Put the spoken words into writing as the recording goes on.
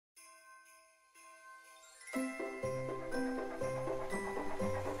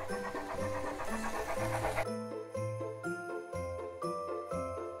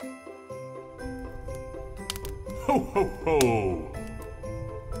Ho, ho, ho!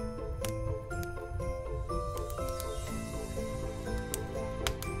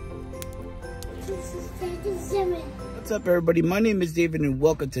 What's up, everybody? My name is David, and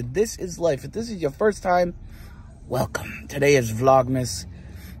welcome to This Is Life. If this is your first time, welcome. Today is Vlogmas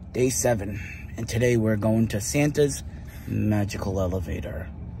Day 7, and today we're going to Santa's magical elevator.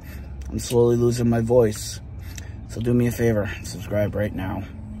 I'm slowly losing my voice, so do me a favor, subscribe right now.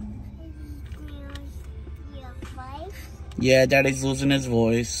 Yeah, Daddy's losing his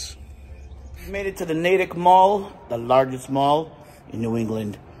voice. We made it to the Natick Mall, the largest mall in New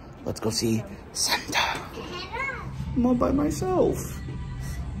England. Let's go see Santa. I'm all by myself.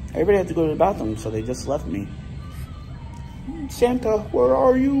 Everybody had to go to the bathroom, so they just left me. Santa, where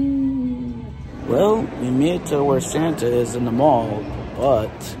are you? Well, we made it to where Santa is in the mall,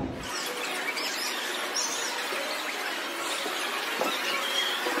 but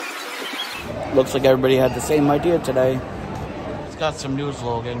looks like everybody had the same idea today. It's got some news,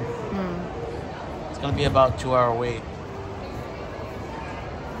 Logan. It's gonna be about a 2-hour wait.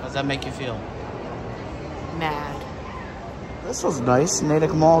 How does that make you feel? Mad. This was nice.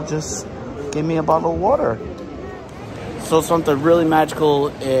 Natick Mall just gave me a bottle of water. So something really magical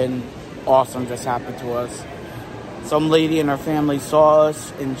and awesome just happened to us. Some lady and her family saw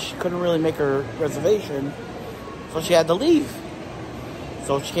us and she couldn't really make her reservation, so she had to leave.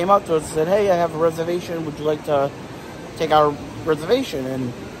 So she came up to us and said, "Hey, I have a reservation. Would you like to take our reservation?"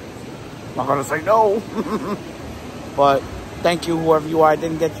 And I'm not gonna say no. But thank you, whoever you are. I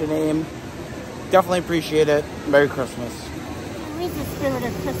didn't get your name. Definitely appreciate it. Merry Christmas. Read the spirit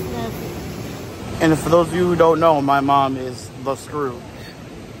of Christmas. And for those of you who don't know, my mom is the Scrooge.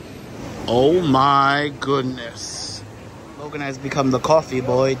 Oh my goodness. Logan has become the coffee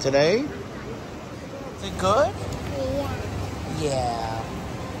boy today. Is it good? Yeah. Yeah.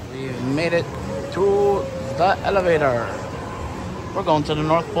 We've made it to the elevator. We're going to the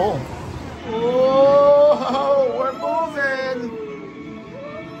North Pole. Whoa, we're moving.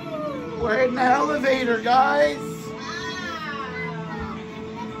 We're in the elevator, guys.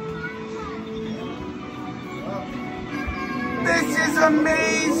 This is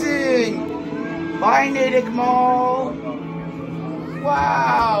amazing! Bye, Natick Mall!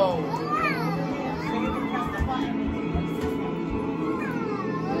 Wow!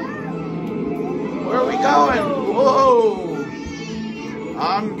 Where are we going? Whoa!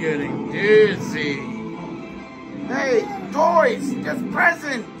 I'm getting dizzy. Hey, toys! Just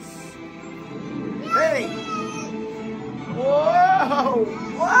presents! Hey! Whoa!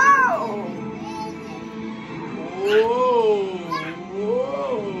 Wow! Whoa!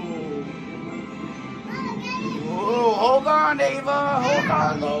 Whoa! Whoa! Hold on, Ava! Hold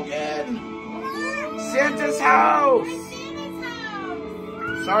on, Logan! Santa's house!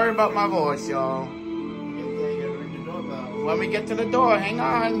 Sorry about my voice, y'all. When we get to the door, hang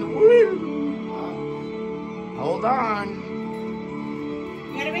on. Woo. Hold on.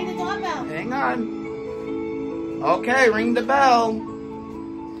 You gotta ring the doorbell. Hang on. Okay, ring the bell.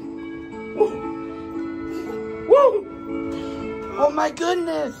 Woo. Woo! Oh my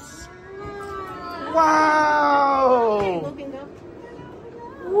goodness! Wow!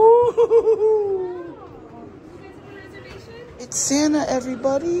 Woo! It's Santa,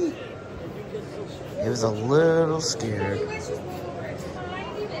 everybody! It was a little scared. Do you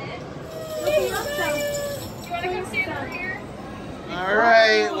want to come stand over here?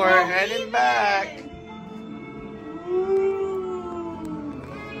 Alright, we're heading back.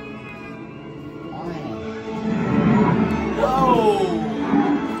 Whoa!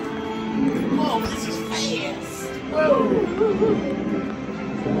 Whoa, this is fast! Whoa!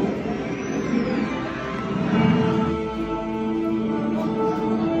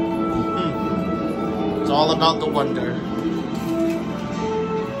 It's all about the wonder.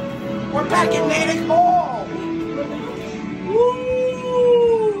 We're back in Natick Mall!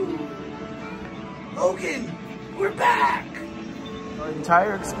 Woo! Logan, we're back! Our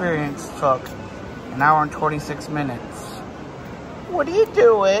entire experience took 1 hour and 26 minutes. What are you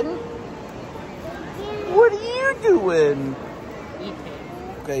doing? What are you doing?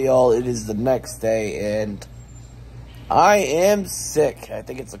 Okay, y'all, it is the next day, and I am sick. I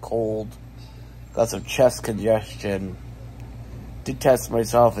think it's a cold. Got some chest congestion. Did test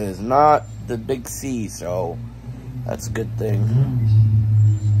myself. It is not the big C, so that's a good thing.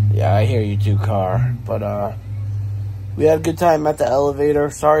 Yeah, I hear you too, car. But, we had a good time at the elevator.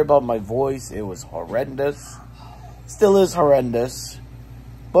 Sorry about my voice. It was horrendous. Still is horrendous.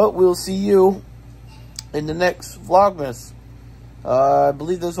 But we'll see you in the next Vlogmas. I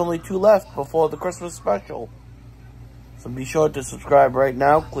believe there's only 2 left before the Christmas special. So be sure to subscribe right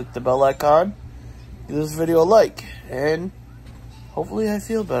now. Click the bell icon. give this video a like, and hopefully I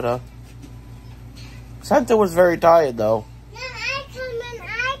feel better. Santa was very tired, though. No,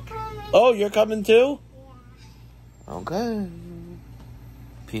 I coming. Oh, you're coming too? Yeah. Okay.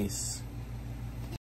 Peace.